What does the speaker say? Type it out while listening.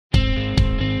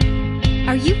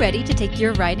Are you ready to take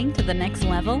your writing to the next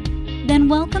level? Then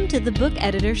welcome to the Book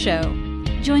Editor Show.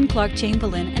 Join Clark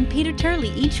Chamberlain and Peter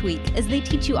Turley each week as they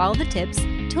teach you all the tips,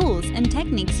 tools, and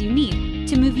techniques you need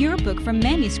to move your book from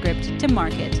manuscript to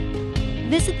market.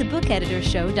 Visit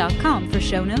thebookeditorshow.com for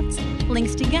show notes,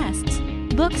 links to guests,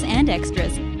 books, and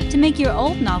extras to make your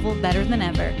old novel better than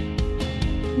ever.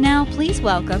 Now please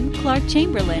welcome Clark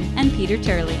Chamberlain and Peter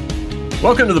Turley.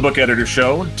 Welcome to the Book Editor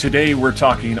Show. Today we're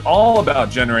talking all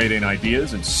about generating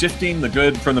ideas and sifting the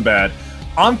good from the bad.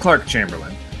 I'm Clark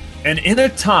Chamberlain, and in a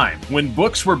time when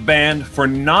books were banned for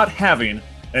not having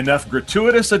enough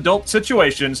gratuitous adult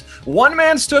situations, one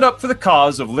man stood up for the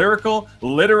cause of lyrical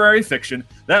literary fiction.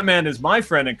 That man is my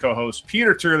friend and co-host,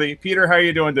 Peter Turley. Peter, how are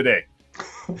you doing today?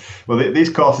 Well, these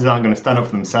courses aren't going to stand up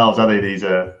for themselves, are they? These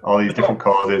are all these different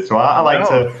causes. So I like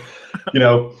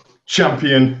to,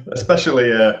 champion,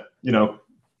 especially,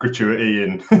 gratuity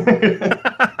and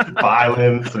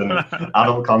violence and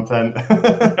adult content.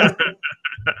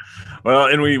 Well,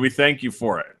 and we thank you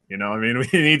for it. We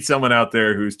need someone out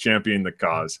there who's championing the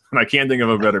cause. And I can't think of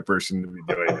a better person to be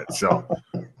doing it. So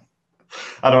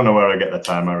I don't know where I get the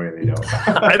time. I really don't.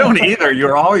 I don't either.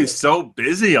 You're always so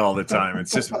busy all the time.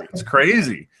 It's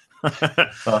crazy. So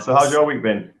how's your week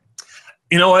been?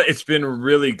 You know what? It's been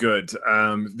really good.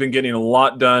 Been getting a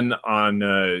lot done on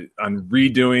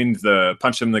redoing the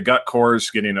Punch Them in the Gut course,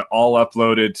 getting it all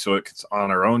uploaded so it's on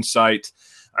our own site.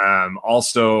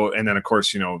 Also, and then of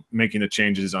course, making the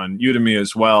changes on Udemy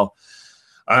as well.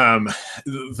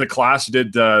 The class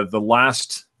did the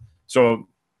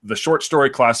short story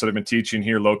class that I've been teaching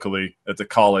here locally at the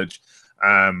college.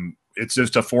 It's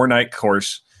just a 4-night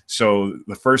course. So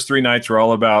the first 3 nights were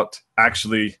all about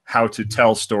actually how to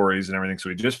tell stories and everything. So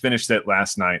we just finished that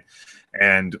last night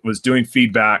and was doing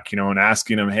feedback, and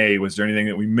asking them, hey, was there anything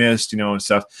that we missed, and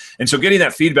stuff. And so getting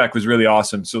that feedback was really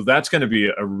awesome. So that's going to be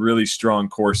a really strong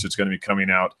course that's going to be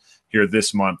coming out here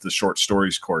this month, the short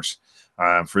stories course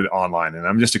for the online. And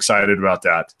I'm just excited about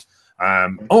that.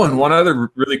 And one other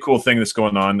really cool thing that's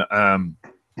going on.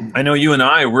 I know you and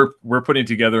I, we're putting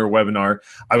together a webinar.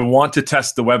 I want to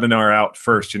test the webinar out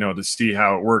first, to see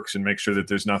how it works and make sure that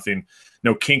there's no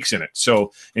kinks in it.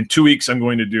 So in 2 weeks, I'm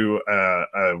going to do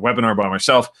a webinar by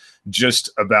myself just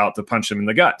about the Punch Them in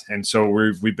the Gut. And so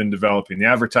we've been developing the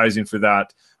advertising for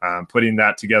that, putting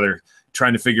that together,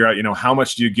 trying to figure out, how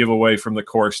much do you give away from the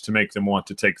course to make them want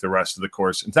to take the rest of the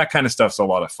course. And that kind of stuff's a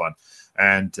lot of fun.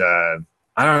 And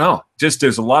I don't know. Just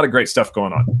there's a lot of great stuff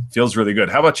going on. Feels really good.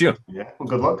 How about you? Yeah, well,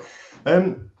 good luck.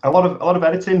 A lot of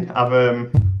editing. I've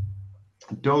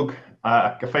dug.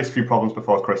 I faced a few problems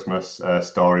before Christmas,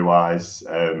 story-wise.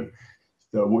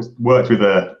 Worked with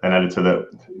an editor that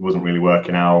wasn't really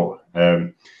working out.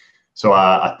 So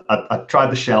I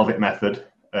tried the Shelve It method,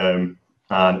 and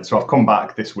so I've come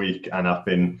back this week and I've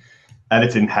been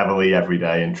editing heavily every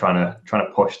day and trying to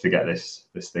push to get this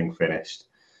thing finished.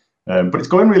 But it's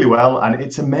going really well, and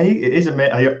it's amazing. It is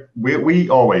amazing. We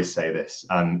always say this,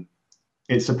 and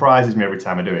it surprises me every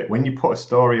time I do it. When you put a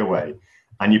story away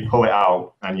and you pull it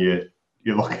out and you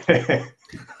look at it,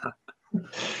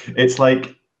 it's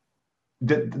like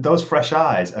those fresh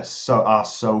eyes are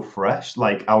so fresh.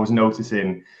 Like I was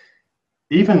noticing,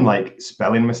 even like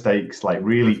spelling mistakes, like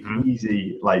really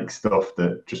easy like stuff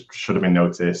that just should have been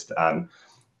noticed, and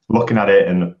looking at it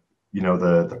and.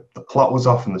 The plot was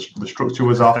off and the structure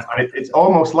was off. And it's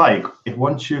almost like if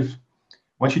once you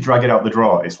drag it out the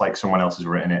drawer, it's like someone else has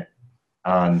written it.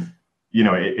 And,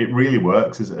 it really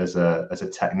works as a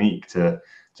technique to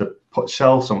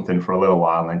shelve something for a little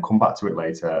while and then come back to it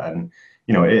later. And,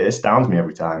 it astounds me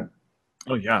every time.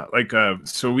 Oh, yeah.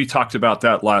 So we talked about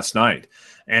that last night.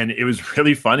 And it was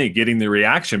really funny getting the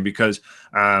reaction because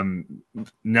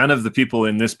none of the people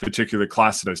in this particular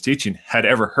class that I was teaching had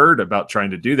ever heard about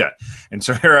trying to do that. And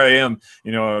so here I am,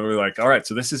 we're like, all right,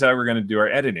 so this is how we're going to do our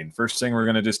editing. First thing, we're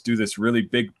going to just do this really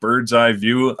big bird's eye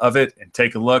view of it and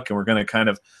take a look. And we're going to kind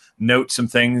of note some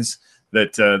things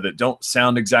that don't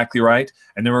sound exactly right.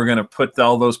 And then we're going to put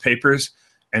all those papers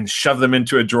and shove them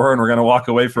into a drawer, and we're going to walk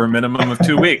away for a minimum of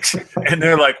 2 weeks. And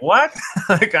they're like, what?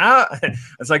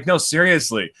 It's like, no,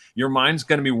 seriously. Your mind's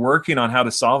going to be working on how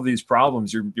to solve these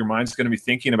problems. Your mind's going to be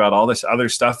thinking about all this other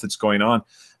stuff that's going on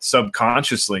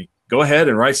subconsciously. Go ahead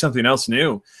and write something else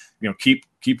new.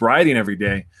 Keep writing every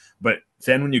day. But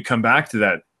then when you come back to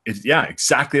that,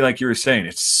 exactly like you were saying,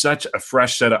 it's such a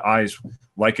fresh set of eyes,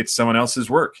 like it's someone else's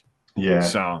work. Yeah.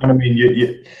 So I mean,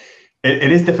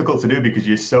 it is difficult to do because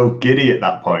you're so giddy at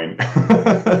that point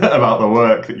about the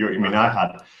work that I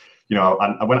had,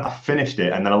 and when I finished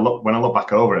it and then when I looked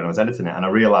back over it and I was editing it and I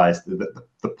realized that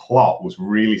the plot was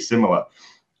really similar.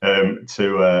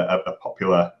 to a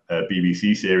popular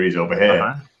BBC series over here.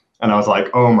 Uh-huh. And I was like,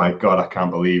 oh my God, I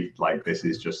can't believe like this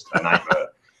is just a nightmare.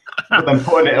 But then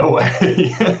putting it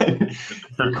away,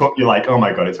 you're like, oh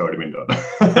my God, it's already been done.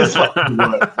 It's like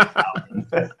the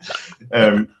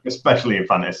worst. Especially in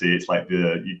fantasy, it's like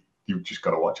you've just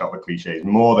got to watch out for cliches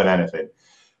more than anything.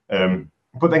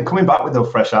 But then coming back with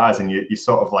those fresh eyes, and you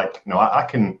sort of like, no, I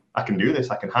can do this,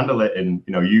 I can handle it, and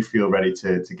you feel ready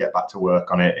to get back to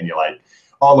work on it, and you're like,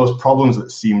 all those problems that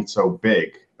seemed so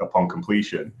big upon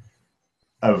completion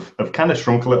have kind of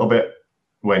shrunk a little bit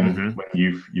when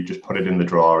you've just put it in the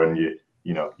drawer and you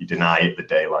deny it the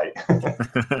daylight.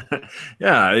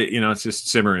 Yeah, it's just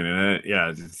simmering, and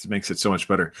it makes it so much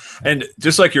better. And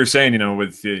just like you're saying,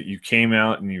 with you came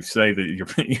out and you say that you're,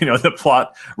 the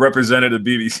plot represented a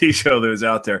BBC show that was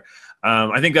out there.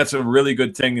 I think that's a really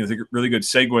good thing. It's a really good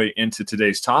segue into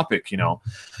today's topic,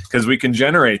 because we can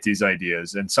generate these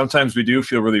ideas. And sometimes we do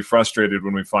feel really frustrated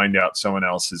when we find out someone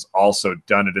else has also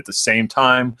done it at the same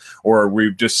time, or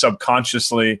we've just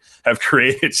subconsciously have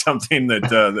created something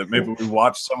that maybe we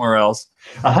watched somewhere else.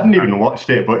 I hadn't even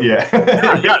watched it, but yeah,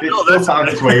 it's found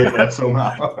its way in there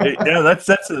somehow. Yeah,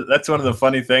 that's one of the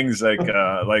funny things. Like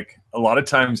a lot of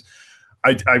times,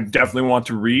 I definitely want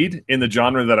to read in the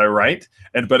genre that I write,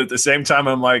 but at the same time,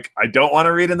 I'm like, I don't want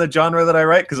to read in the genre that I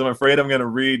write because I'm afraid I'm going to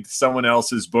read someone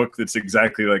else's book that's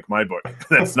exactly like my book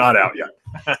that's not out yet.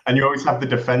 And you always have the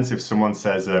defense if someone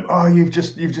says, "Oh, you've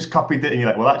just copied it," and you're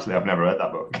like, "Well, actually, I've never read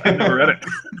that book. I've never read it.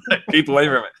 Keep away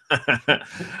from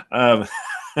it."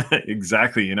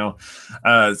 Exactly.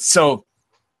 So.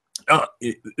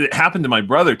 It happened to my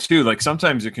brother too. Like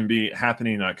sometimes it can be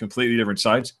happening on completely different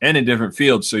sides and in different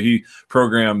fields. So he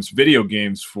programs video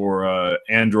games for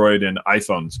Android and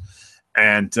iPhones,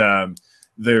 and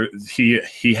he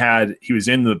was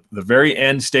in the very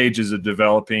end stages of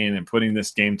developing and putting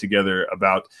this game together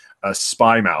about a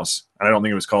spy mouse. I don't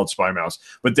think it was called Spy Mouse,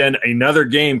 but then another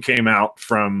game came out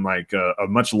from like a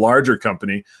much larger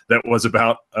company that was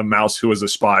about a mouse who was a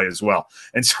spy as well.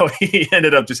 And so he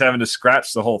ended up just having to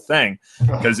scratch the whole thing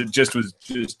because it just was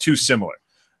just too similar.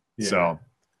 Yeah. So,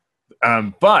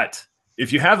 but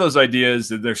if you have those ideas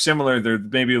that they're similar, they're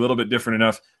maybe a little bit different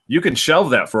enough, you can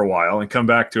shelve that for a while and come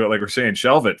back to it. Like we're saying,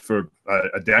 shelve it for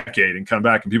a decade and come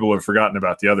back and people have forgotten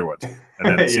about the other ones. And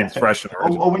then it seems fresh and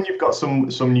original. Or when you've got some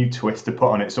new twist to put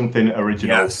on it, something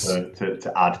original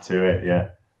to add to it. Yeah.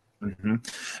 Mm-hmm.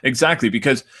 Exactly.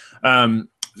 Because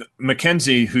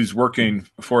Mackenzie, who's working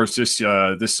for us this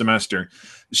semester,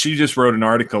 she just wrote an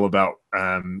article about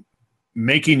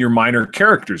making your minor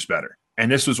characters better. And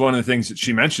this was one of the things that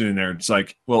she mentioned in there. It's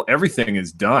like, well, everything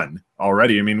is done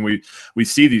already. I mean, we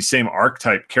see these same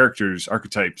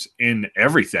archetypes in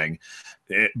everything,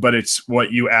 but it's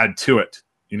what you add to it,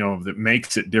 that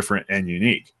makes it different and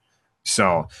unique.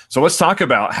 So let's talk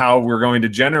about how we're going to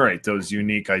generate those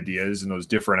unique ideas and those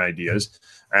different ideas,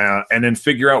 and then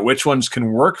figure out which ones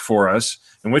can work for us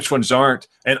and which ones aren't.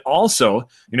 And also,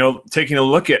 taking a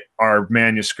look at our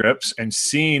manuscripts and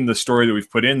seeing the story that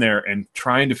we've put in there and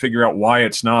trying to figure out why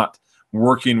it's not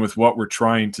working with what we're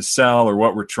trying to sell or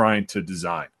what we're trying to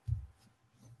design.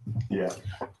 Yeah.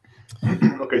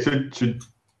 Okay, so do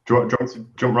you want to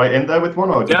jump right in there with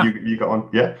one, or you got one?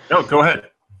 Yeah. No, go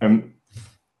ahead.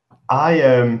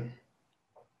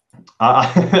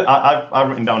 I've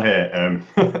written down here,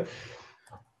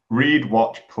 read,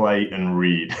 watch, play, and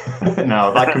read.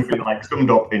 Now that can be like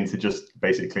summed up into just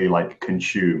basically like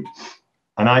consume.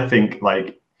 And I think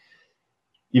like,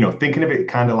 thinking of it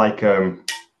kind of like,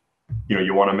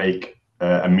 you want to make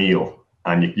a meal,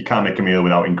 and you can't make a meal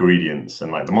without ingredients.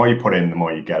 And like the more you put in, the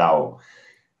more you get out.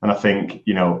 And I think,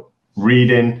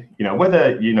 reading,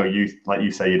 whether, you, like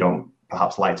you say, you don't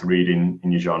perhaps like to read in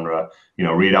your genre,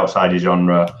 read outside your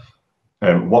genre,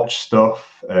 watch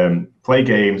stuff, play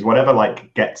games, whatever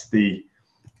like gets the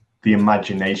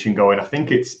imagination going. I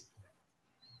think it's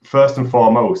first and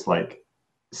foremost like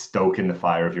stoking the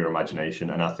fire of your imagination.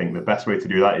 And I think the best way to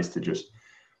do that is to just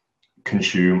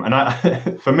consume.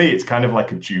 And for me, it's kind of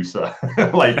like a juicer.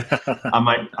 Like I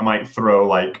might throw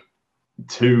like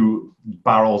 2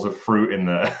 barrels of fruit in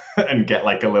there and get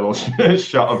like a little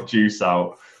shot of juice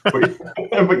out. But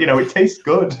it tastes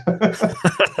good.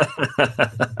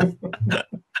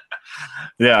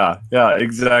 Yeah,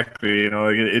 exactly.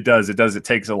 It does. It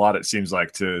takes a lot, it seems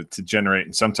like, to generate.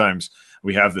 And sometimes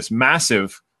we have this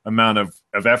massive amount of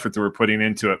effort that we're putting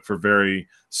into it for very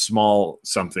small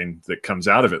something that comes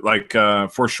out of it. Like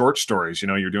for short stories,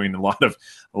 you're doing a lot of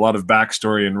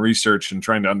backstory and research and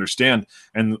trying to understand.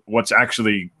 And what's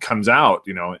actually comes out,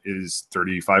 is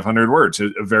 3,500 words,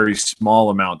 a very small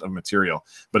amount of material,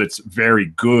 but it's very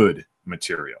good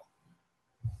material.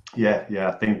 Yeah.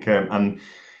 I think, and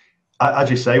as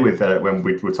you say, with when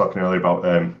we were talking earlier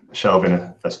about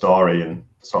shelving a story and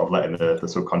sort of letting the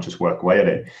subconscious work away at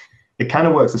it, it kind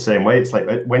of works the same way. It's like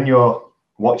when you're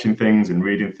watching things and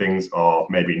reading things, or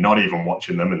maybe not even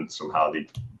watching them, and somehow they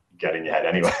get in your head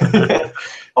anyway.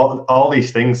 all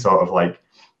these things sort of like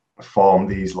form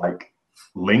these like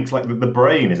links. Like the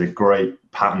brain is a great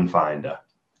pattern finder,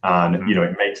 and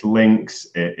it makes links,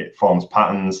 it forms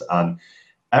patterns, and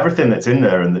everything that's in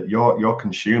there and that you're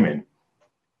consuming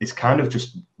is kind of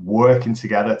just working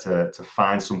together to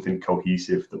find something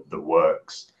cohesive that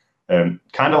works.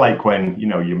 Kind of like when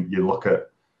you look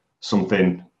at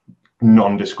something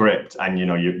nondescript and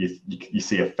you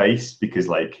see a face, because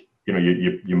like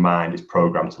your mind is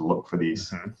programmed to look for these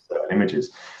certain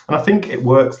images. And I think it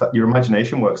works, that your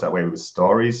imagination works that way with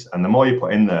stories, and the more you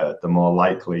put in there, the more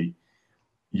likely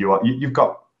you've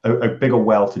got a bigger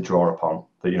well to draw upon.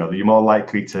 That you're more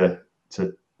likely to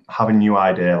have a new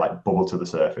idea like bubble to the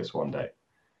surface one day.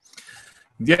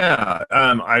 Yeah,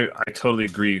 I totally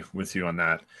agree with you on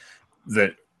that.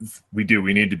 That we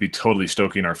need to be totally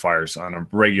stoking our fires on a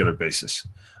regular basis.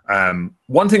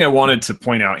 One thing I wanted to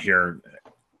point out here,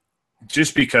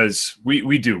 just because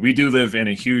we do live in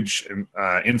a huge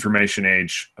information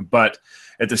age, but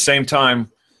at the same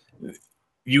time,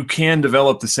 you can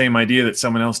develop the same idea that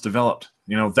someone else developed.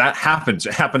 That happens.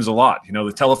 It happens a lot.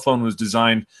 The telephone was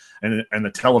designed and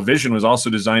the television was also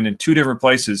designed in two different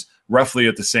places roughly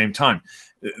at the same time.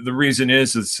 The reason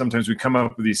is sometimes we come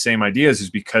up with these same ideas is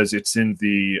because it's in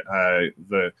the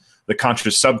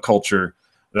conscious subculture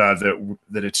that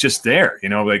it's just there,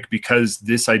 like because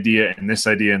this idea and this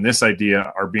idea and this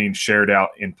idea are being shared out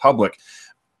in public,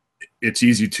 it's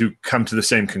easy to come to the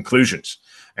same conclusions.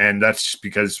 And that's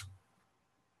because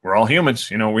we're all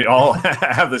humans, we all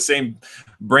have the same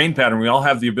brain pattern. We all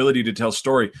have the ability to tell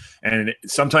story, and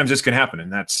sometimes this can happen,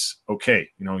 and that's okay.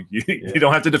 You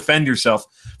don't have to defend yourself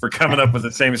for coming up with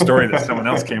the same story that someone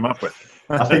else came up with.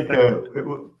 I think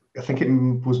it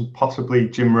was possibly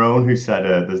Jim Rohn who said,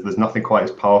 "There's nothing quite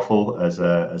as powerful as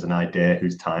an idea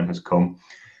whose time has come,"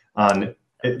 and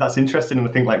that's interesting. And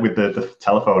I think like with the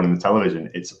telephone and the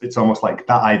television, it's almost like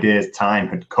that idea's time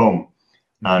had come.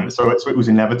 And so it was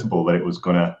inevitable that it was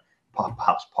going to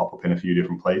perhaps pop up in a few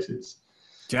different places.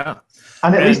 Yeah.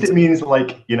 And at least it means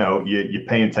like, you're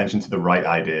paying attention to the right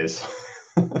ideas.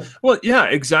 Well, yeah,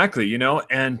 exactly.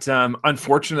 And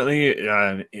unfortunately,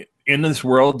 in this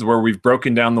world where we've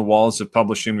broken down the walls of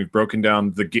publishing, we've broken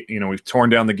down we've torn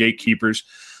down the gatekeepers.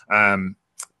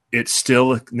 It's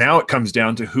still, now it comes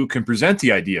down to who can present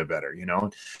the idea better,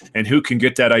 and who can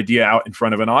get that idea out in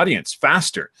front of an audience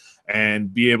faster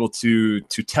and be able to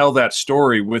tell that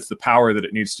story with the power that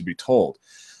it needs to be told.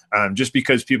 Just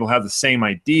because people have the same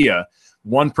idea,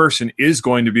 one person is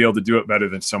going to be able to do it better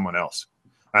than someone else.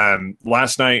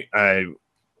 Last night,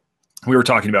 we were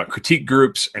talking about critique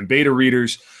groups and beta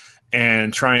readers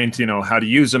and trying to, how to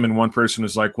use them. And one person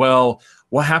was like, well,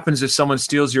 what happens if someone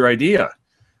steals your idea?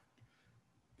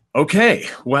 Okay,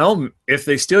 well, if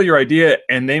they steal your idea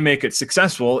and they make it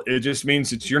successful, it just means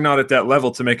that you're not at that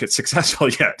level to make it successful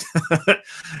yet.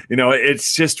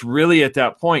 It's just really at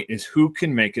that point is who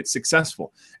can make it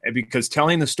successful. And because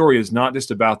telling the story is not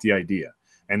just about the idea.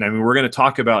 And I mean, we're going to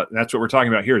talk about, that's what we're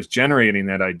talking about here, is generating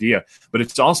that idea. But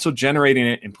it's also generating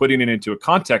it and putting it into a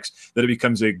context that it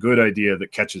becomes a good idea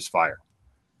that catches fire.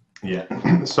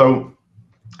 Yeah. So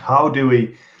how do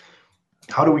we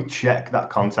check that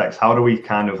context? How do we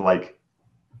kind of like,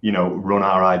 run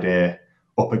our idea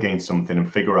up against something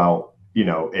and figure out,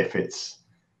 if it's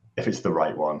the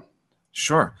right one?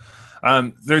 Sure.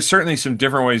 There's certainly some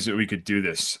different ways that we could do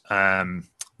this.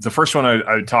 The first one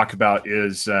I would talk about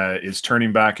is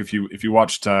turning back. If you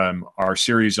watched our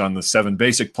series on the 7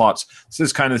 basic plots, this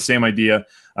is kind of the same idea.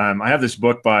 I have this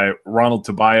book by Ronald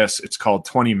Tobias. It's called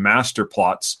 20 Master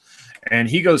Plots. And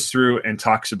he goes through and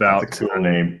talks about... That's a cool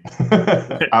name.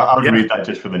 I'll read that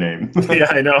just for the name. Yeah,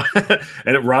 I know.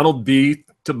 And Ronald B.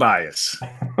 Tobias.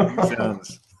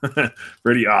 Sounds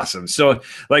pretty awesome. So,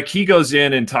 like, he goes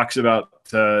in and talks about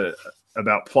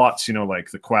plots, like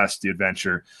the quest, the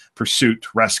adventure, pursuit,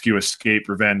 rescue, escape,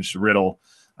 revenge, riddle,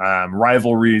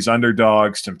 rivalries,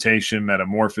 underdogs, temptation,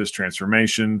 metamorphosis,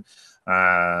 transformation,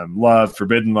 love,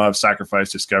 forbidden love,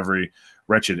 sacrifice, discovery,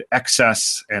 wretched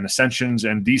excess, and ascensions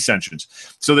and descensions.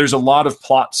 So there's a lot of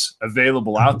plots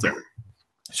available out there.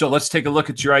 So let's take a look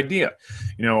at your idea.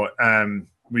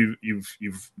 Maybe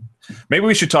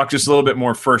we should talk just a little bit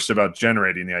more first about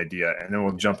generating the idea, and then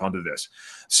we'll jump onto this.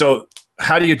 So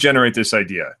how do you generate this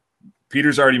idea?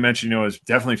 Peter's already mentioned, is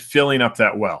definitely filling up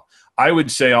that well. I would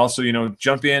say also,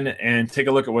 jump in and take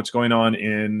a look at what's going on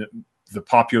in the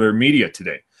popular media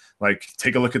today. Like,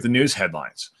 take a look at the news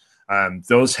headlines.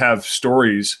 Those have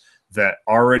stories that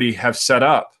already have set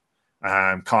up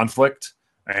conflict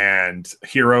and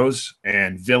heroes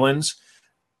and villains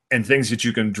and things that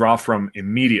you can draw from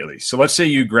immediately. So let's say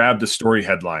you grabbed a story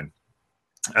headline,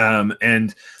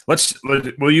 and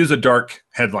we'll use a dark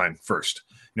headline first.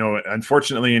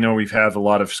 Unfortunately, we've had a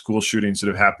lot of school shootings that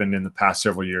have happened in the past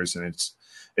several years, and it's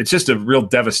just a real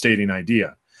devastating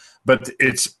idea. But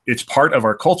it's part of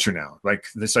our culture now. Like,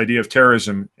 this idea of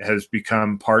terrorism has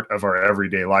become part of our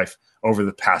everyday life over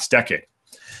the past decade.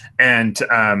 And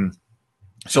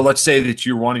so let's say that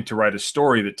you're wanting to write a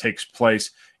story that takes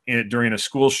place during a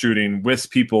school shooting with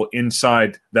people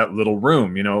inside that little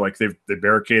room, like they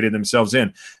barricaded themselves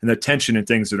in, and the tension and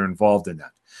things that are involved in that.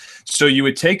 So you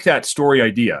would take that story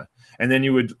idea and then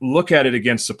you would look at it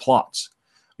against the plots.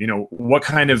 What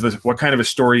kind of a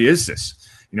story is this?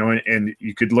 And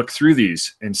you could look through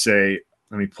these and say,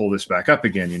 let me pull this back up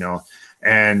again,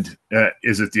 and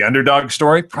is it the underdog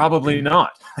story? Probably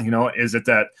not. Is it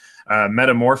that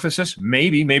metamorphosis?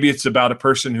 Maybe it's about a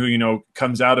person who,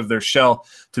 comes out of their shell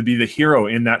to be the hero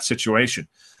in that situation.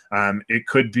 It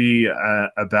could be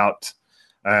about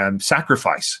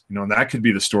sacrifice, and that could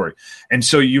be the story. And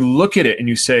so you look at it and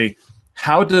you say,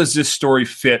 how does this story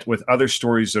fit with other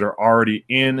stories that are already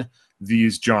in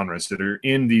these genres, that are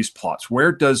in these plots?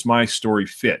 Where does my story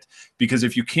fit? Because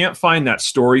if you can't find that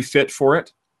story fit for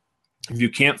it, if you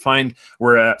can't find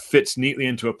where it fits neatly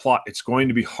into a plot, it's going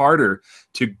to be harder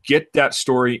to get that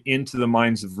story into the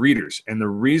minds of readers. And the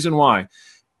reason why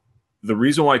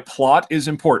plot is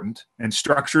important and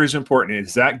structure is important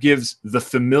is that gives the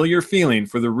familiar feeling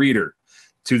for the reader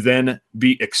to then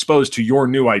be exposed to your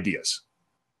new ideas.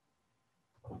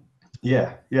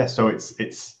 Yeah. So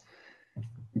it's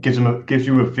gives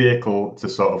you a vehicle to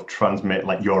sort of transmit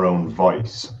like your own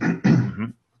voice. Mm-hmm.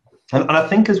 And I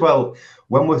think as well,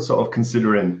 when we're sort of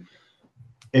considering,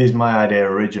 is my idea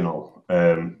original?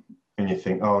 And you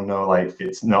think, oh no, like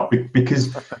it's not,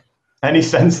 because any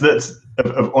sense that's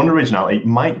of unoriginality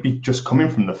might be just coming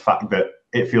from the fact that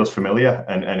it feels familiar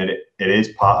and it is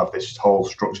part of this whole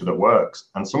structure that works.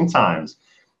 And sometimes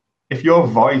if your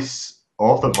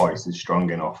author voice is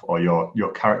strong enough, or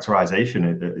your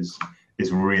characterization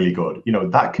is really good,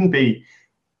 that can be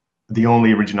the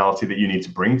only originality that you need to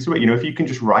bring to it. If you can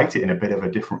just write it in a bit of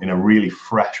in a really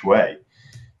fresh way,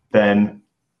 then,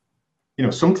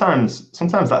 sometimes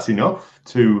that's enough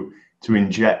to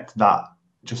inject that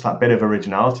bit of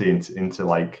originality into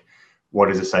like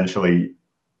what is essentially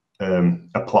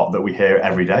a plot that we hear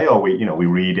every day, or we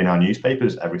read in our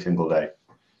newspapers every single day.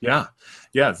 Yeah.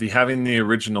 Having the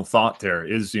original thought there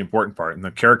is the important part, and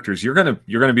the characters you're gonna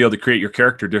be able to create your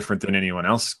character different than anyone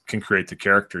else can create the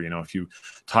character. If you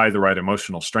tie the right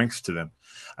emotional strengths to them.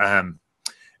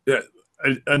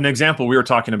 An example we were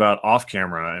talking about off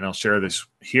camera, and I'll share this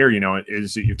here.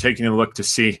 Is that you're taking a look to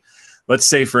see. Let's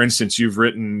say, for instance, you've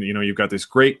written. You've got this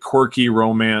great quirky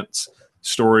romance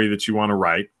story that you want to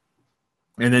write,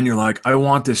 and then you're like, I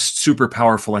want this super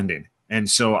powerful ending. And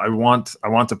so I want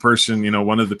the person,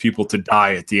 one of the people to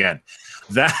die at the end.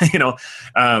 That,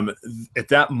 at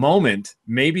that moment,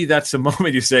 maybe that's a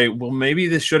moment you say, well, maybe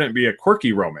this shouldn't be a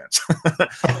quirky romance.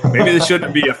 Maybe this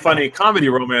shouldn't be a funny comedy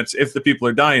romance if the people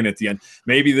are dying at the end.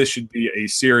 Maybe this should be a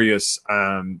serious,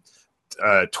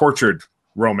 tortured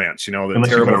romance, unless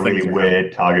you've got a really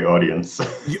weird target audience.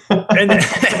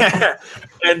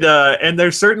 and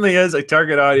there certainly is a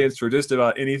target audience for just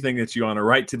about anything that you want to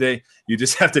write today. You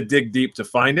just have to dig deep to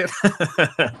find it.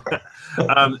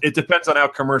 It depends on how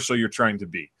commercial you're trying to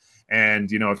be.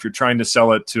 And, if you're trying to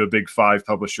sell it to a big 5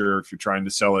 publisher, if you're trying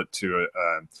to sell it to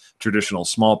a traditional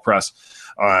small press,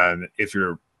 if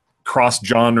you're cross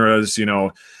genres,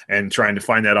 and trying to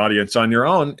find that audience on your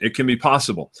own, it can be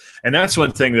possible. And that's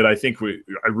one thing that I think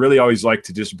I really always like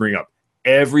to just bring up.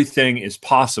 Everything is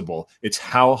possible. It's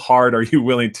how hard are you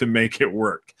willing to make it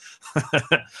work?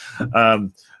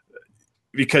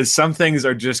 Because some things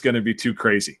are just going to be too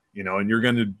crazy, and you're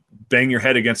going to bang your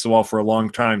head against the wall for a long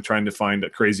time trying to find a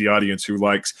crazy audience who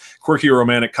likes quirky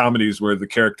romantic comedies where the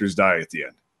characters die at the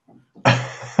end.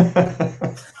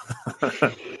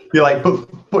 You're like,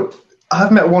 but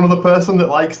I've met one other person that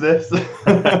likes this.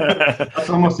 That's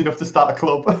almost enough to start a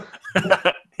club.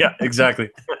 Yeah, exactly.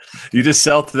 You just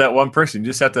sell to that one person. You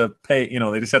just have to pay,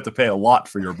 they just have to pay a lot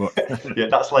for your book. Yeah,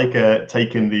 that's like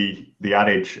taking the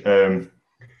adage, have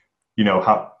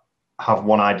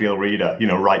one ideal reader,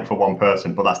 write for one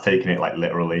person, but that's taking it like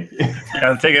literally. Yeah,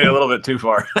 I'm taking it a little bit too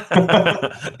far.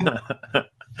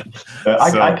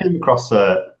 I came across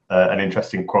an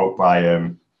interesting quote by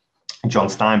John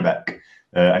Steinbeck,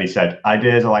 And he said,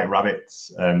 ideas are like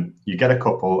rabbits. You get a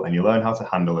couple and you learn how to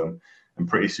handle them, and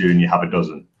pretty soon you have a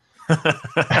dozen.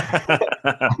 I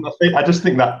just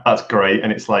think that's great.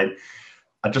 And it's like,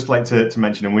 I'd just like to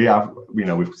mention, and we have,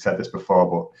 we've said this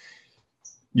before,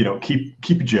 but,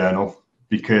 keep a journal,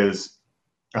 because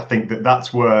I think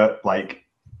that's where like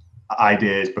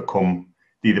ideas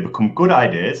either become good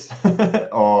ideas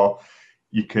or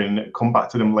you can come back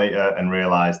to them later and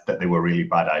realize that they were really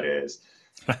bad ideas.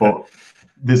 But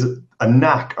there's a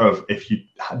knack of, if you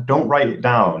don't write it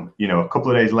down, a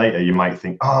couple of days later, you might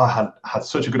think, oh, I had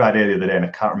such a good idea the other day and I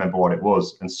can't remember what it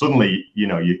was. And suddenly,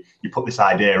 you put this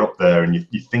idea up there and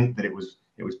you think that it was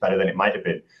better than it might have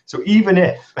been. So even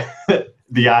if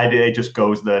the idea just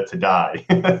goes there to die,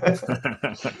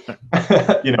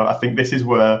 I think this is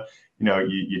where,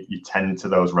 you tend to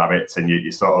those rabbits, and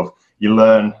you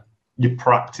learn, you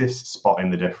practice spotting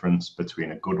the difference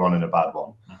between a good one and a bad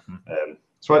one. Mm-hmm.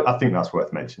 So I think that's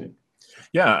worth mentioning.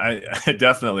 Yeah, I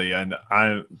definitely. And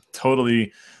I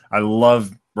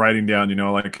love writing down,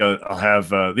 I'll have,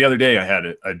 the other day I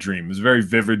had a dream. It was a very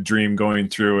vivid dream going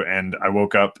through, and I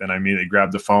woke up and I immediately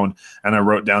grabbed the phone and I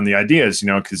wrote down the ideas,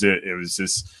 because it was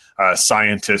this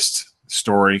scientist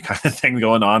story kind of thing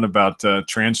going on about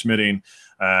transmitting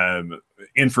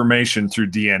information through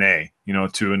DNA,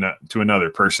 to another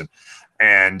person.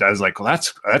 And I was like, well,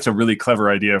 that's a really clever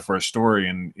idea for a story,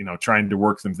 and, trying to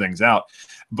work some things out.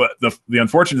 But the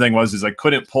unfortunate thing was I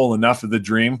couldn't pull enough of the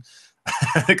dream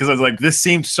because I was like, this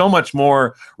seems so much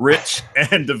more rich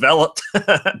and developed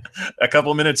a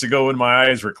couple minutes ago when my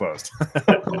eyes were closed.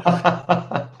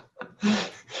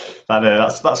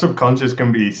 That subconscious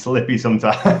can be slippy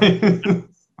sometimes.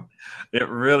 It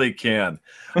really can.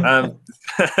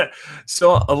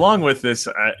 So along with this,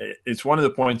 it's one of the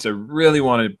points I really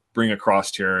want to bring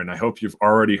across here, and I hope you've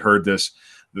already heard this.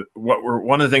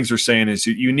 One of the things we're saying is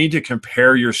you need to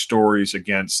compare your stories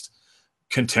against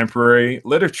contemporary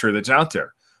literature that's out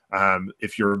there.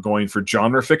 If you're going for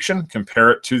genre fiction,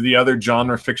 compare it to the other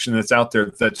genre fiction that's out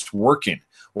there that's working.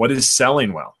 What is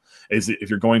selling well? If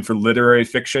you're going for literary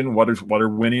fiction, what are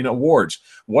winning awards?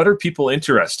 What are people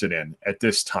interested in at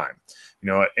this time?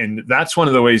 And that's one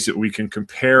of the ways that we can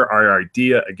compare our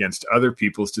idea against other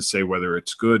people's to say whether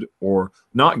it's good or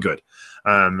not good.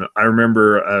 I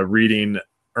remember reading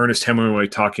Ernest Hemingway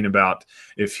talking about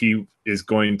if he is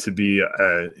going to be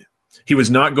he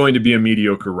was not going to be a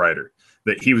mediocre writer,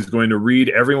 that he was going to read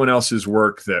everyone else's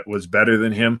work that was better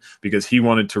than him because he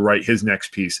wanted to write his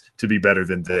next piece to be better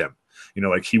than them.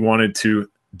 He wanted to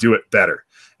do it better.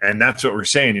 And that's what we're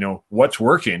saying, what's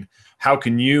working? How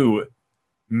can you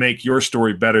make your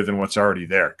story better than what's already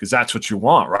there? Because that's what you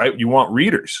want, right? You want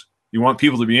readers. You want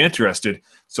people to be interested.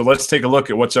 So let's take a look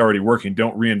at what's already working.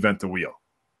 Don't reinvent the wheel.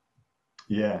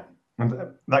 Yeah. And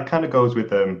that kind of goes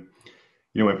with,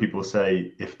 when people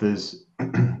say, if there's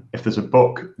a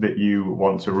book that you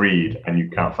want to read and you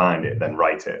can't find it, then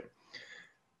write it.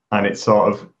 And it's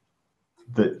sort of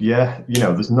that,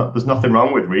 there's nothing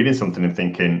wrong with reading something and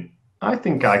thinking, I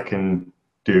think I can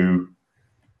do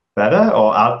better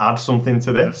or add something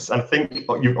to this. I think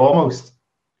you almost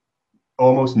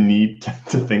need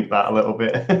to think that a little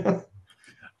bit.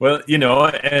 Well,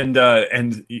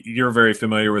 and you're very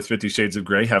familiar with 50 Shades of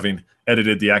Grey, having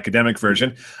edited the academic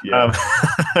version. Yeah.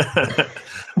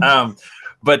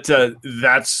 But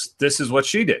this is what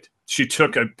she did. She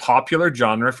took a popular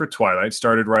genre for Twilight,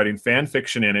 started writing fan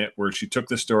fiction in it, where she took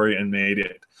the story and made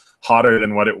it hotter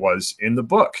than what it was in the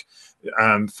book,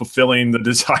 fulfilling the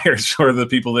desires for the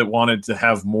people that wanted to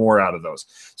have more out of those.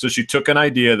 So she took an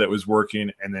idea that was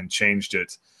working and then changed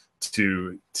it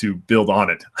to build on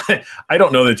it. I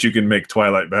don't know that you can make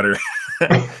Twilight better.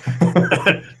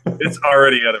 It's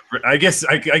already at I guess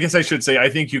I should say I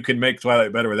think you can make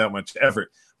Twilight better without much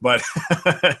effort. But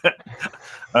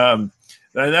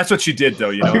and that's what she did,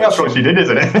 though. I think that's what she did,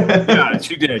 isn't it? Yeah,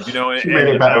 she did. She made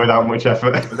it better without much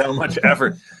effort. Without much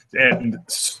effort, and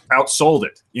outsold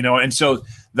it. And so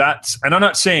that's. And I'm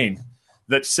not saying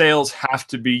that sales have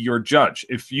to be your judge.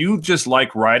 If you just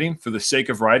like writing for the sake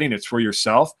of writing, it's for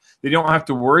yourself. They don't have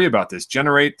to worry about this.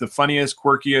 Generate the funniest,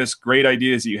 quirkiest, great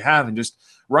ideas that you have, and just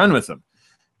run with them.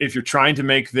 If you're trying to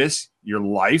make this your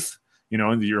life,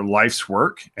 your life's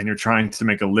work, and you're trying to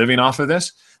make a living off of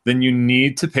this, then you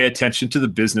need to pay attention to the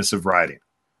business of writing.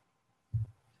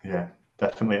 Yeah,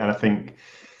 definitely. And I think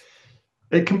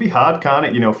it can be hard, can't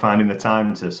it? Finding the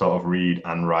time to sort of read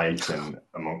and write and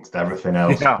amongst everything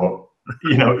else. Yeah. But,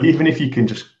 even if you can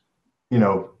just,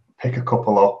 pick a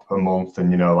couple up a month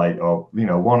and,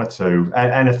 one or two,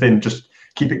 anything, just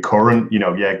keep it current,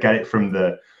 get it from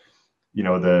the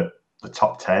the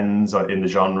top tens or in the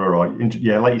genre, or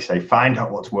like you say, find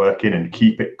out what's working and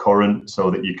keep it current so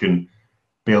that you can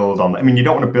build on. I mean, you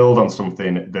don't want to build on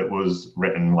something that was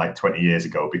written like 20 years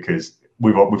ago, because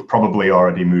we've probably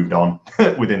already moved on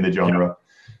within the genre.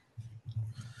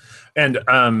 Yeah.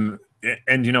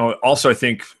 And also I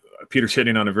think Peter's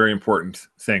hitting on a very important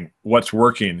thing. What's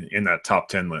working in that top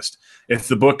 10 list? If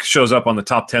the book shows up on the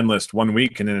top 10 list one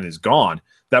week and then it is gone,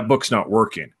 that book's not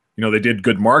working. They did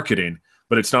good marketing,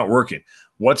 but it's not working.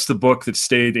 What's the book that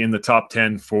stayed in the top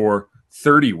 10 for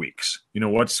 30 weeks?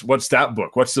 What's that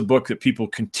book? What's the book that people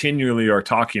continually are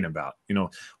talking about?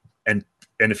 And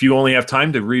if you only have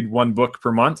time to read one book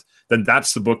per month, then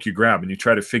that's the book you grab and you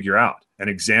try to figure out and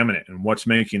examine it and what's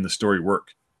making the story work.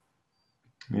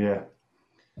 Yeah.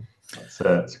 That's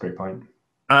a great point.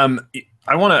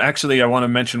 I want to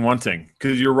mention one thing,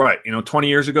 because you're right. 20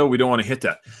 years ago, we don't want to hit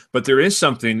that, but there is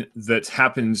something that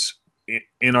happens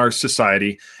in our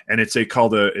society, and it's a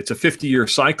 50-year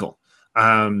cycle.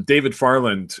 David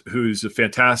Farland, who's a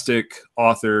fantastic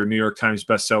author, New York Times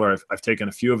bestseller. I've taken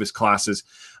a few of his classes.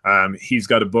 He's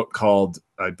got a book called,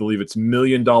 I believe it's $1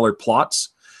 Million Plots.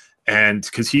 And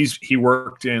because he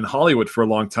worked in Hollywood for a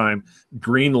long time,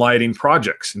 green lighting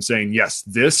projects and saying, yes,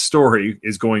 this story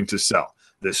is going to sell.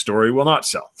 This story will not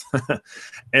sell.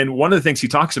 And one of the things he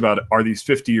talks about are these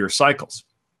 50-year cycles.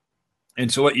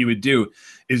 And so what you would do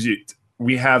is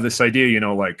we have this idea,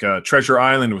 like Treasure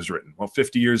Island was written. Well,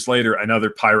 50 years later,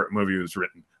 another pirate movie was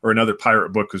written, or another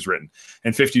pirate book was written.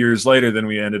 And 50 years later, then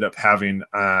we ended up having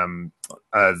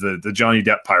the Johnny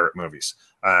Depp pirate movies.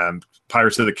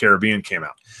 Pirates of the Caribbean came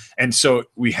out. And so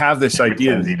we have this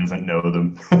idea. He doesn't know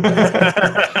them.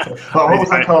 What was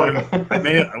I calling him?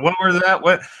 What was that?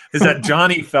 What is that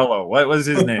Johnny fellow? What was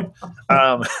his name?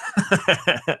 But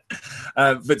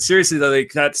seriously though,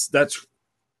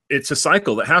 it's a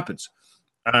cycle that happens.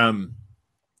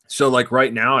 So like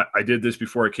right now, I did this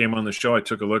before I came on the show. I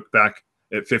took a look back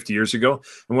at 50 years ago.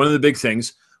 And one of the big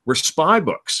things were spy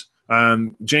books.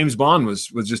 James Bond was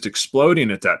just exploding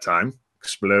at that time.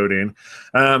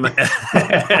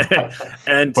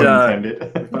 And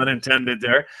pun intended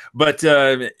there. But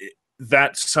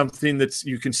that's something that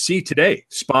you can see today.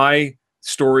 Spy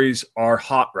stories are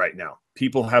hot right now.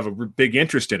 People have a big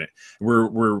interest in it.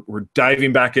 We're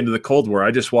diving back into the Cold War. I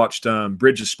just watched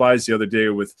Bridge of Spies the other day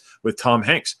with Tom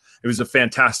Hanks. It was a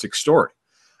fantastic story.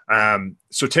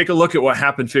 So take a look at what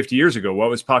happened 50 years ago. What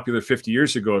was popular 50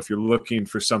 years ago if you're looking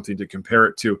for something to compare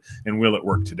it to, and will it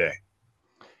work today?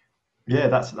 Yeah,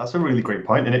 that's a really great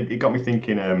point, and it got me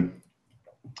thinking.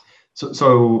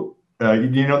 So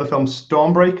you know the film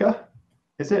Stormbreaker,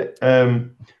 is it?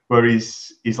 Where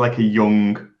he's like a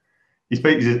young, he's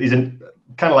kind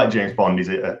of like James Bond. He's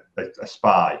a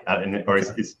spy, or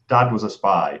his dad was a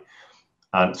spy,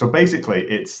 and so basically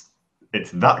it's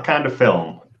that kind of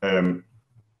film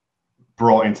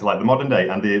brought into like the modern day,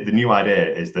 and the new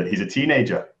idea is that he's a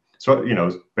teenager. So,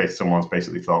 someone's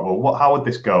basically thought, well, how would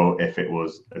this go if it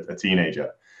was a teenager?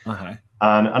 Uh-huh.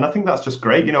 And I think that's just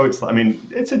great. It's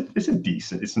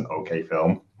an okay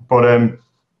film, but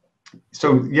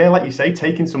so yeah, like you say,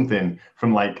 taking something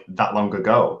from like that long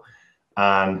ago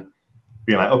and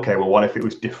being like, okay, well, what if it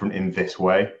was different in this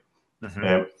way?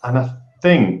 Uh-huh. And I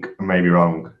think, I may be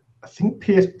wrong, I think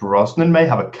Pierce Brosnan may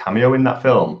have a cameo in that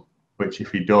film, which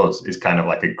if he does is kind of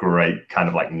like a great kind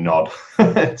of like nod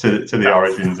to the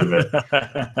origins of it.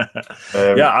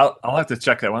 Yeah, I'll have to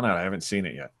check that one out. I haven't seen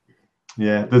it yet.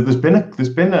 Yeah, there's been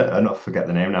I forget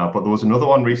the name now, but there was another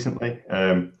one recently,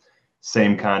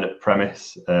 same kind of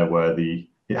premise where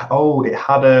it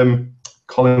had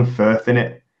Colin Firth in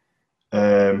it,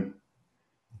 on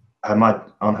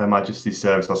Her Majesty's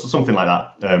Service or something like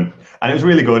that, and it was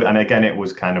really good. And again, it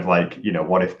was kind of like,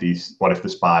 what if the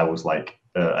spy was like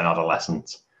an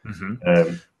adolescent?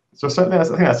 Mm-hmm. So certainly, I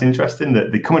think that's interesting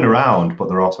that they're coming around, but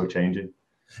they're also changing.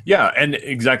 Yeah, and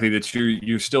exactly that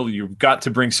you've got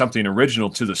to bring something original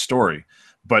to the story,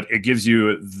 but it gives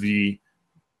you the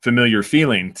familiar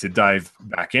feeling to dive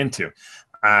back into.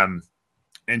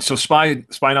 And so spy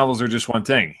novels are just one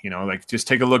thing, like just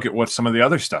take a look at what some of the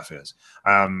other stuff is.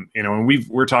 And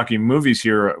we're talking movies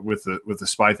here with the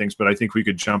spy things, but I think we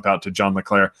could jump out to John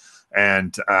LeClaire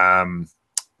and I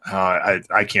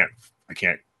can't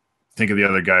think of the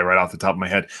other guy right off the top of my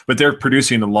head, but they're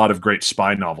producing a lot of great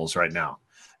spy novels right now.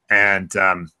 And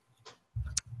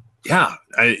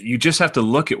you just have to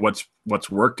look at what's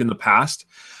worked in the past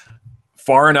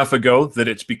far enough ago that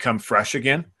it's become fresh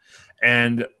again,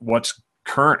 and what's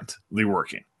currently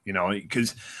working.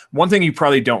 Because one thing you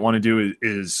probably don't want to do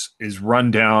is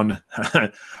run down.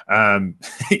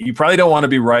 You probably don't want to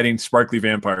be writing sparkly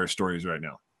vampire stories right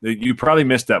now. You probably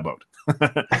missed that boat.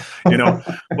 you know,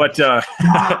 but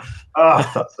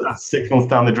that's 6 months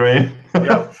down the drain.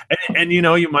 yeah. And you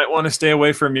know, you might want to stay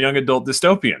away from young adult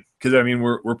dystopian, because I mean,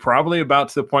 we're probably about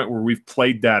to the point where we've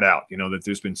played that out, you know, that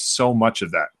there's been so much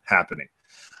of that happening.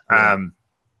 Yeah.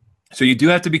 So you do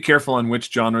have to be careful on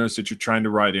which genres that you're trying to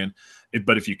write in.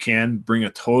 But if you can bring a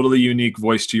totally unique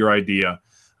voice to your idea,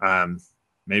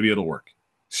 maybe it'll work.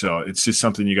 So it's just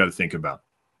something you got to think about,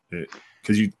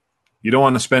 because you don't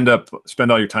want to spend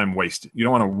all your time wasted. You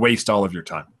don't want to waste all of your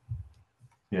time.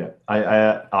 Yeah,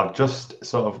 I've just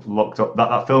sort of looked up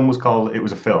that film was called. It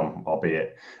was a film,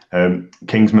 albeit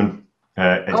Kingsman.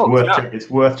 It's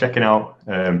worth checking out.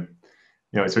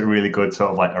 You know, it's a really good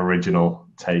sort of like original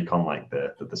take on like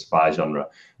the spy genre.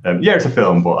 Yeah, it's a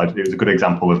film, but it was a good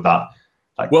example of that.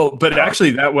 Like, well, but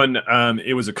actually, that one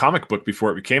it was a comic book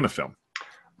before it became a film.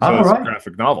 So it's a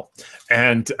graphic novel,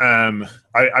 and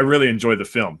I really enjoy the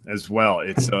film as well.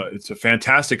 It's a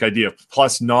fantastic idea.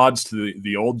 Plus nods to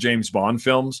the old James Bond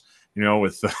films, you know,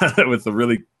 with with the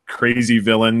really crazy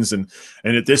villains, and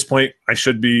at this point, I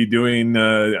should be doing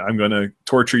I'm going to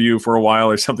torture you for a while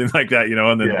or something like that, you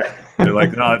know. And then they're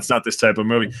like, no, it's not this type of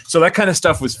movie. So that kind of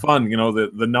stuff was fun, you know,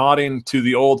 the nodding to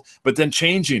the old, but then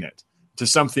changing it to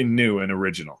something new and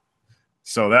original.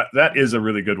 So that is a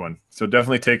really good one. So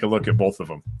definitely take a look at both of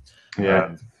them.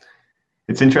 Yeah.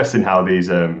 It's interesting how these,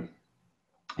 you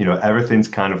know, everything's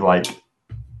kind of like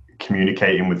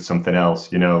communicating with something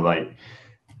else, you know, like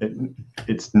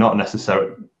it's not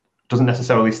doesn't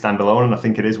necessarily stand alone. And I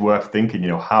think it is worth thinking, you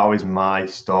know, how is my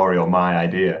story or my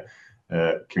idea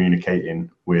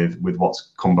communicating with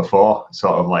what's come before?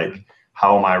 Sort of like,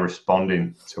 how am I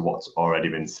responding to what's already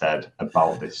been said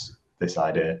about this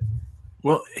idea?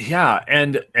 Well, yeah,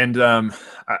 and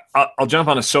I'll jump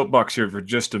on a soapbox here for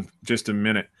just a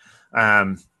minute.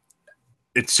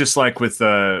 It's just like with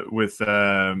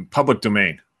public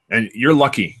domain, and you're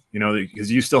lucky, you know,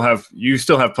 because you still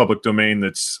have public domain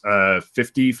that's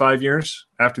 55 years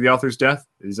after the author's death.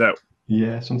 Is that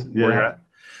something? Where you're at?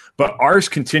 But ours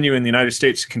continue in the United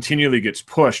States continually gets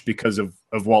pushed because of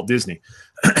Walt Disney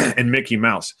and Mickey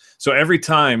Mouse. So every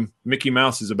time Mickey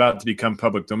Mouse is about to become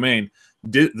public domain,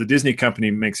 the Disney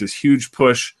company makes this huge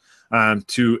push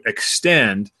to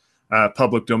extend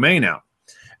public domain out.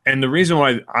 And the reason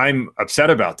why I'm upset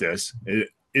about this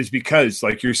is because,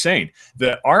 like you're saying,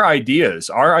 that our ideas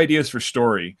for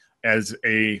story as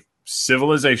a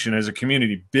civilization, as a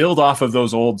community, build off of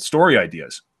those old story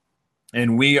ideas.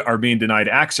 And we are being denied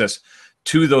access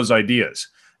to those ideas.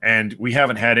 And we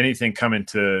haven't had anything come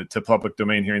into public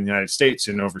domain here in the United States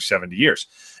in over 70 years.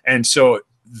 And so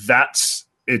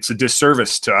it's a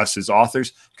disservice to us as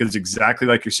authors, because exactly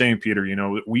like you're saying, Peter, you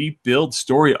know, we build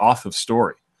story off of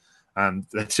story.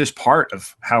 That's just part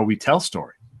of how we tell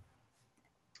story.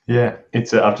 Yeah,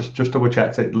 it's I've just double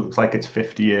checked. It looks like it's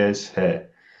 50 years here.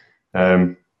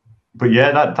 But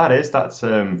yeah, that's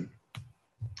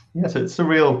it's a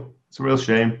real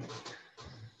shame,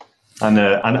 and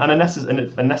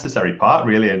a necessary part,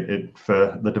 really,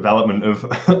 for the development of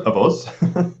us.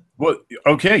 Well,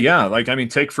 okay, yeah. Like, I mean,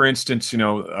 take for instance, you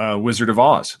know, Wizard of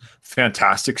Oz,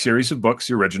 fantastic series of books,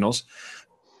 the originals.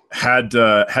 Had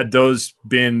those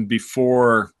been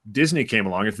before Disney came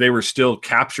along, if they were still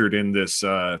captured in this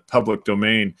public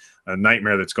domain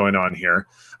nightmare that's going on here,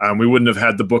 we wouldn't have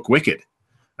had the book Wicked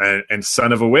and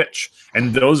Son of a Witch.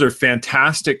 And those are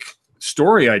fantastic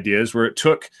story ideas where it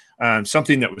took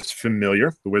something that was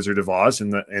familiar, the Wizard of Oz,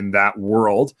 in that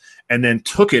world, and then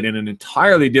took it in an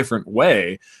entirely different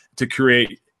way to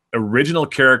create original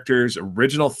characters,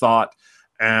 original thought,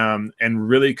 and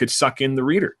really could suck in the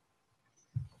reader.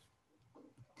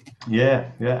 Yeah,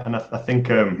 and I think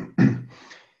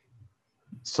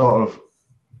sort of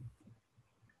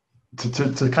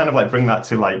to kind of like bring that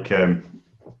to like you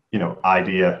know,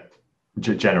 idea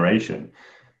generation.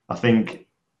 I think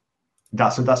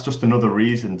that's just another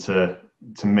reason to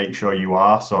make sure you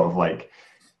are sort of like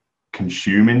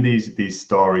consuming these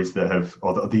stories that have,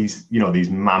 or these, you know, these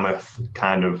mammoth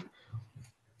kind of,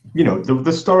 you know,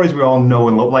 the stories we all know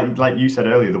and love, like you said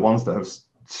earlier, the ones that have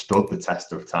stood the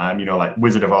test of time, you know, like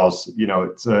Wizard of Oz, you know,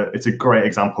 it's a great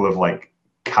example of like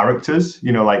characters,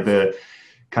 you know, like the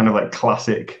kind of like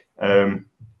classic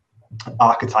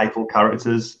archetypal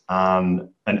characters and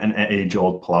an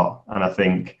age-old plot. And I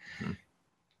think,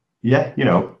 yeah, you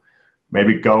know,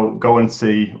 maybe go and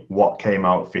see what came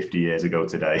out 50 years ago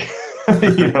today.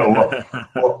 You know,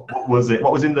 what was it?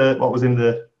 What was in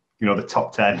the you know, the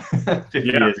top 10 50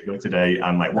 years ago today,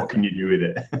 and like, what can you do with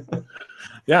it?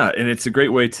 Yeah, and it's a great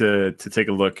way to take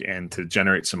a look and to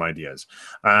generate some ideas.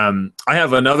 I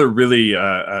have another really,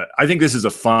 I think this is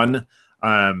a fun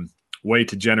way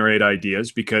to generate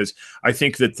ideas, because I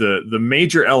think that the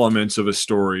major elements of a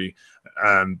story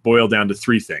boil down to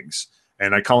three things,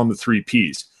 and I call them the three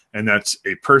Ps, and that's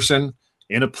a person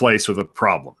in a place with a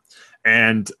problem.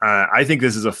 And I think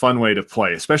this is a fun way to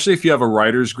play, especially if you have a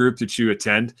writers group that you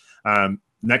attend.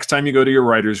 Next time you go to your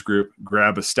writers group,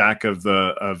 grab a stack of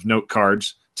note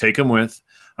cards, take them with,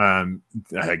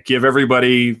 give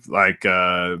everybody like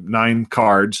 9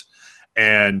 cards,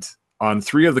 and on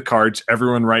 3 of the cards,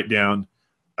 everyone write down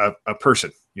a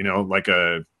person,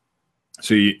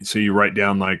 so you write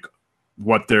down like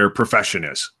what their profession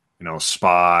is,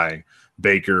 spy,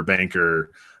 baker,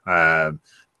 banker,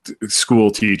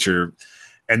 school teacher.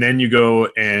 And then you go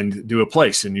and do a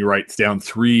place, and you write down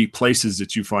 3 places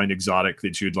that you find exotic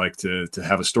that you'd like to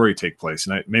have a story take place.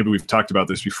 And maybe we've talked about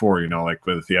this before, like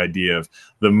with the idea of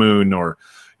the moon, or,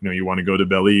 you want to go to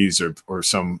Belize or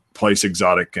some place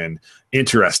exotic and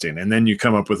interesting. And then you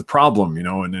come up with a problem,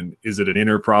 and then is it an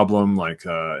inner problem, like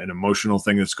an emotional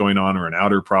thing that's going on, or an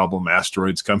outer problem,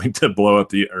 asteroids coming to blow up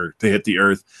to hit the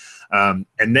earth.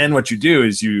 And then what you do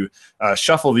is you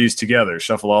shuffle these together,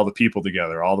 shuffle all the people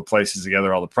together, all the places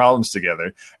together, all the problems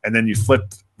together, and then you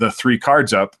flip the 3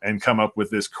 cards up and come up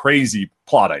with this crazy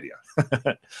plot idea.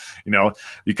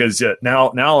 Because now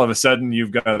all of a sudden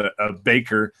you've got a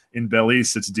baker in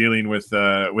Belize that's dealing with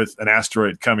an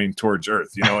asteroid coming towards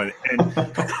Earth, and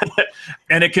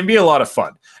and it can be a lot of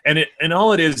fun. And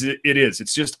all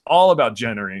it's just all about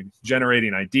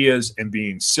generating ideas and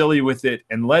being silly with it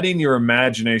and letting your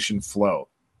imagination flow.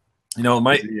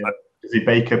 Does he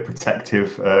bake a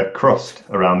protective crust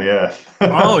around the Earth?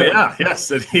 Oh, yeah. Yes.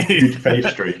 Huge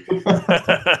pastry.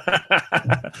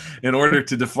 In order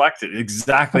to deflect it.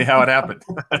 Exactly how it happened.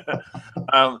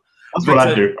 That's what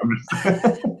I do.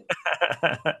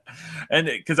 And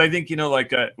because I think,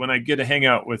 when I get to hang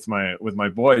out with my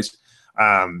boys,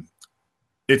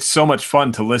 it's so much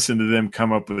fun to listen to them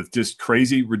come up with just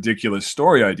crazy, ridiculous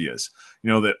story ideas,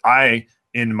 that I,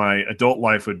 in my adult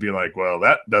life, would be like, well,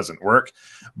 that doesn't work.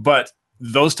 But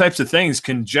those types of things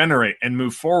can generate and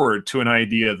move forward to an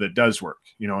idea that does work,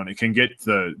 and it can get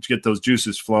those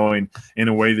juices flowing in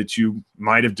a way that you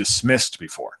might have dismissed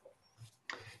before.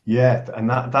 Yeah, and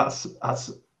that's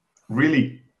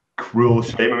really cruel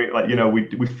shame. I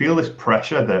mean, we feel this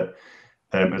pressure that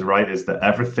as writers, that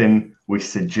everything we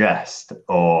suggest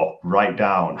or write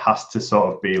down has to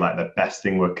sort of be like the best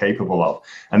thing we're capable of.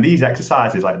 And these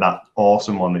exercises, like that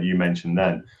awesome one that you mentioned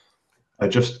then,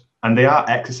 and they are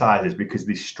exercises because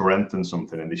they strengthen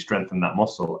something and they strengthen that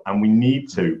muscle. And we need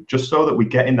to, just so that we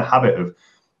get in the habit of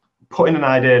putting an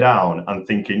idea down and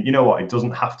thinking, it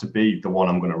doesn't have to be the one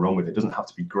I'm going to run with. It doesn't have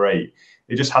to be great.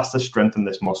 It just has to strengthen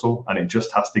this muscle, and it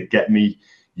just has to get me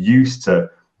used to,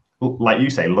 like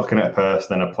you say, looking at a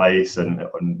person and a place, and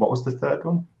what was the third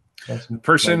one?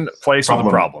 Person, place, or the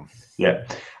problem. Yeah,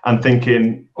 and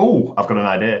thinking, oh, I've got an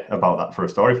idea about that for a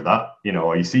story for that.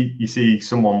 Or you see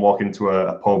someone walk into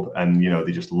a pub and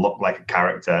they just look like a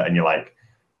character, and you're like,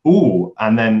 ooh.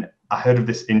 And then I heard of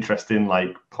this interesting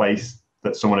place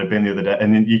that someone had been the other day,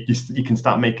 and then you can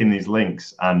start making these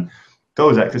links, and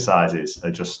those exercises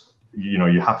are just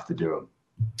you have to do them.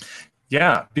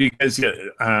 Yeah, because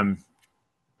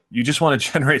you just want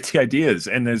to generate the ideas,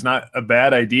 and there's not a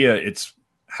bad idea. It's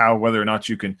whether or not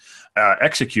you can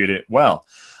execute it well.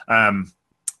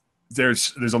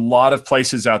 There's a lot of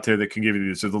places out there that can give you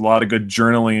this. There's a lot of good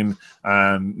journaling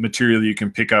material you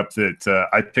can pick up. That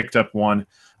I picked up one.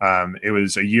 It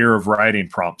was a year of writing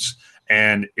prompts,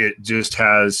 and it just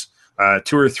has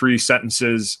 2 or 3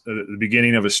 sentences at the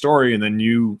beginning of a story, and then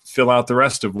you fill out the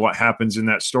rest of what happens in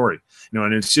that story.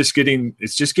 And it's just getting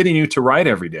you to write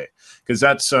every day, because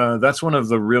that's one of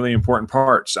the really important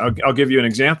parts. I'll give you an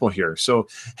example here. So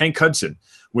Hank Hudson,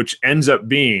 which ends up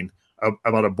being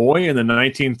about a boy in the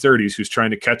 1930s who's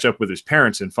trying to catch up with his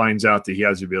parents and finds out that he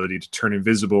has the ability to turn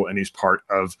invisible, and he's part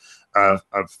of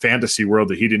a fantasy world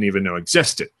that he didn't even know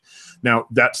existed. Now,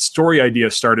 that story idea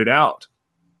started out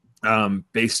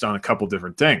based on a couple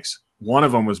different things. One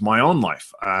of them was my own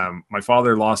life. My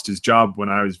father lost his job when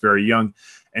I was very young,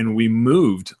 and we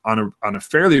moved on a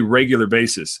fairly regular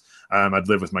basis. I'd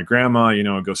live with my grandma,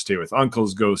 go stay with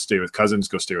uncles, go stay with cousins,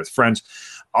 go stay with friends,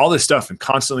 all this stuff, and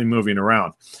constantly moving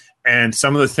around. And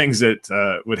some of the things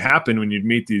that would happen when you'd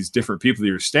meet these different people that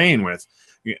you were staying with,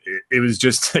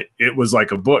 it was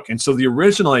like a book. And so the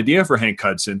original idea for Hank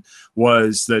Hudson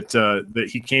was that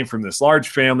he came from this large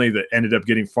family that ended up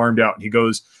getting farmed out, and he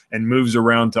goes and moves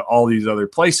around to all these other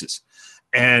places.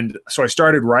 And so I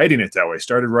started writing it that way,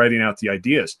 started writing out the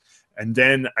ideas. And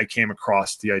then I came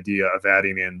across the idea of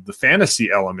adding in the fantasy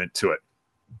element to it.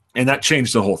 And that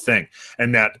changed the whole thing.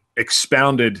 And that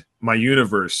expounded my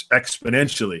universe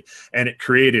exponentially. And it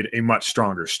created a much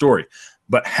stronger story.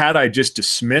 But had I just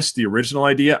dismissed the original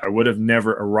idea, I would have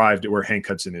never arrived at where Hank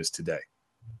Hudson is today.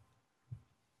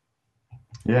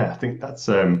 Yeah, I think that's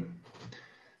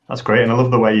great. And I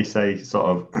love the way you say sort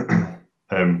of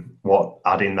what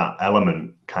adding that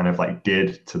element kind of like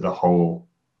did to the whole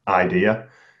idea.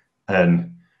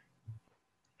 And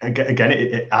again,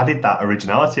 it added that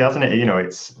originality, hasn't it? You know,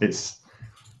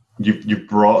 you've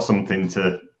brought something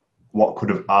to what could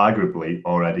have arguably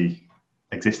already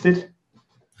existed.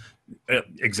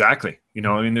 Exactly. You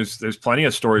know, I mean, there's plenty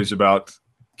of stories about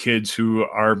kids who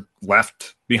are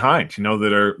left behind, you know,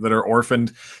 that are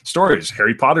orphaned stories.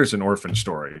 Harry Potter's an orphan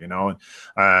story, you know,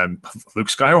 and Luke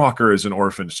Skywalker is an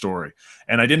orphan story.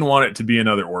 And I didn't want it to be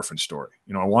another orphan story.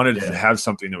 You know, I wanted to have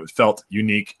something that felt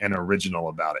unique and original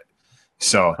about it.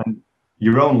 So and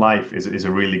your own life is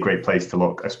a really great place to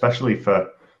look, especially for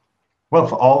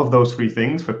all of those three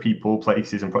things, for people,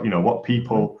 places, and, you know, what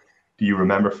people do you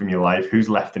remember from your life? Who's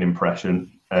left an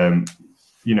impression?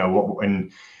 You know,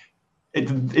 and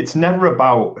it's never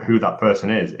about who that person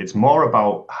is. It's more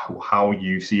about how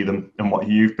you see them and what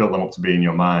you've built them up to be in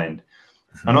your mind.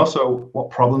 And also, what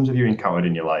problems have you encountered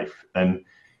in your life? And,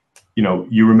 you know,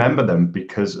 you remember them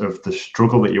because of the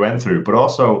struggle that you went through, but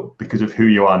also because of who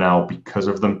you are now because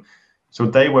of them. So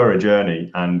they were a journey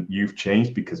and you've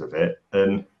changed because of it.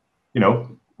 And, you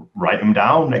know, write them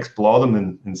down, explore them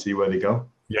and see where they go.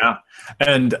 Yeah.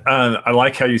 And I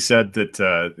like how you said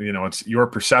that, you know, it's your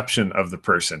perception of the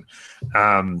person.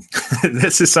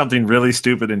 This is something really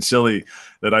stupid and silly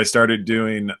that I started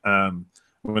doing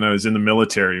when I was in the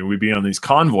military. We'd be on these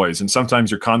convoys, and sometimes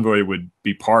your convoy would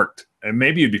be parked, and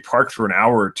maybe you'd be parked for an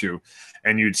hour or two,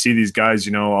 and you'd see these guys,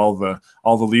 you know, all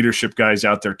the leadership guys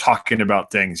out there talking about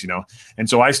things, you know. And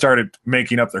so I started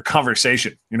making up their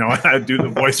conversation, you know. I'd do the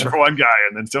voice for one guy,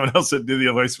 and then someone else would do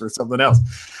the voice for something else.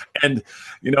 And,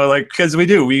 you know, like, because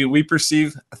we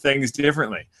perceive things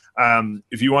differently.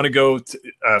 If you want to go to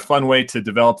a fun way to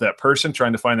develop that person,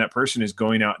 trying to find that person is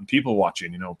going out and people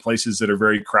watching, you know, places that are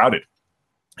very crowded,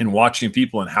 and watching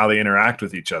people and how they interact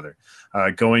with each other.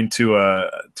 Going to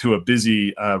a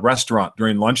busy restaurant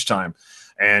during lunchtime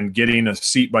and getting a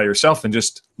seat by yourself and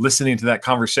just listening to that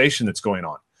conversation that's going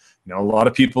on. You know, a lot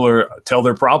of people tell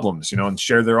their problems, you know, and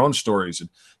share their own stories, and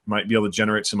you might be able to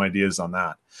generate some ideas on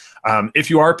that. If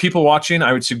you are people watching,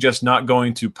 I would suggest not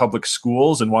going to public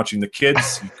schools and watching the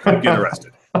kids. You could get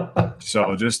arrested.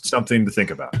 So just something to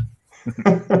think about.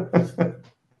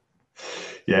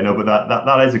 Yeah, no, but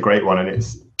that is a great one, and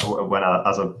it's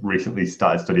as I recently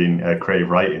started studying creative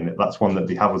writing, that's one that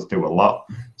they have us do a lot.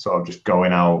 Sort of just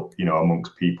going out, you know,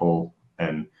 amongst people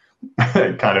and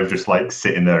kind of just like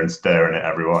sitting there and staring at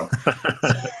everyone.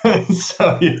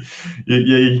 So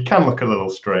you can look a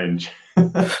little strange.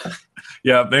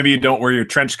 Yeah, maybe you don't wear your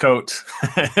trench coat.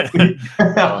 I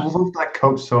love that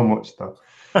coat so much, though.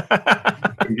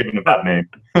 I'm giving a bad name.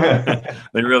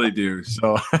 They really do.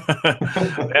 So,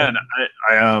 and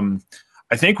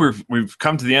I think we've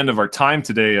come to the end of our time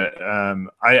today.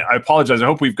 I apologize. I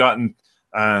hope we've gotten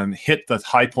hit the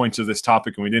high points of this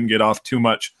topic, and we didn't get off too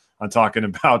much on talking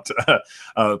about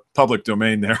public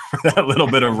domain there for that little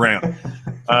bit of rant.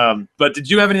 But did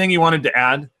you have anything you wanted to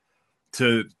add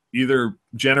to either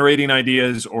generating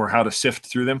ideas or how to sift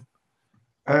through them?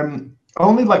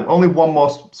 Only one more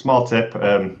small tip.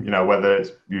 You know, whether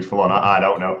it's useful or not, I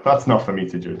don't know. That's not for me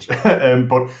to judge.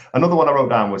 But another one I wrote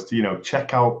down was to, you know,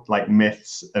 check out like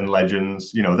myths and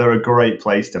legends. You know, they're a great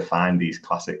place to find these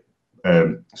classic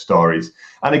stories.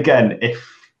 And again, if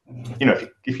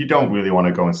you don't really want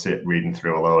to go and sit reading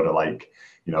through a load of like,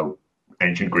 you know,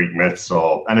 ancient Greek myths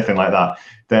or anything like that,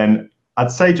 then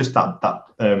I'd say just that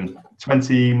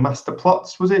 20 master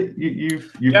plots, was it?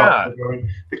 You've got going,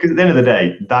 because at the end of the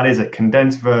day, that is a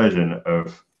condensed version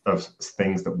of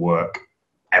things that work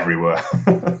everywhere.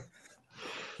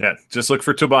 Yeah, just look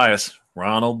for Tobias,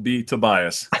 Ronald B.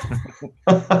 Tobias.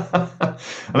 And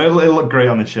it'll look great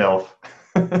on the shelf.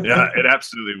 Yeah, it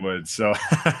absolutely would. So,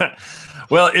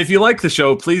 well, if you like the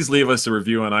show, please leave us a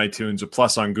review on iTunes, a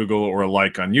plus on Google, or a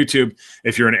like on YouTube.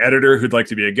 If you're an editor who'd like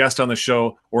to be a guest on the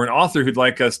show, or an author who'd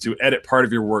like us to edit part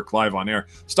of your work live on air,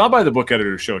 stop by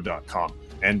thebookeditorshow.com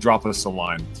and drop us a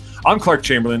line. I'm Clark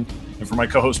Chamberlain, and for my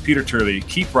co-host Peter Turley,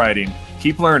 keep writing,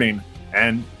 keep learning,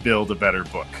 and build a better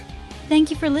book.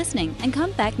 Thank you for listening, and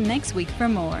come back next week for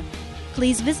more.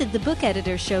 Please visit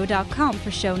thebookeditorshow.com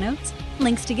for show notes,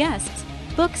 links to guests,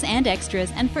 books and extras,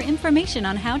 and for information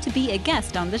on how to be a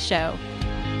guest on the show.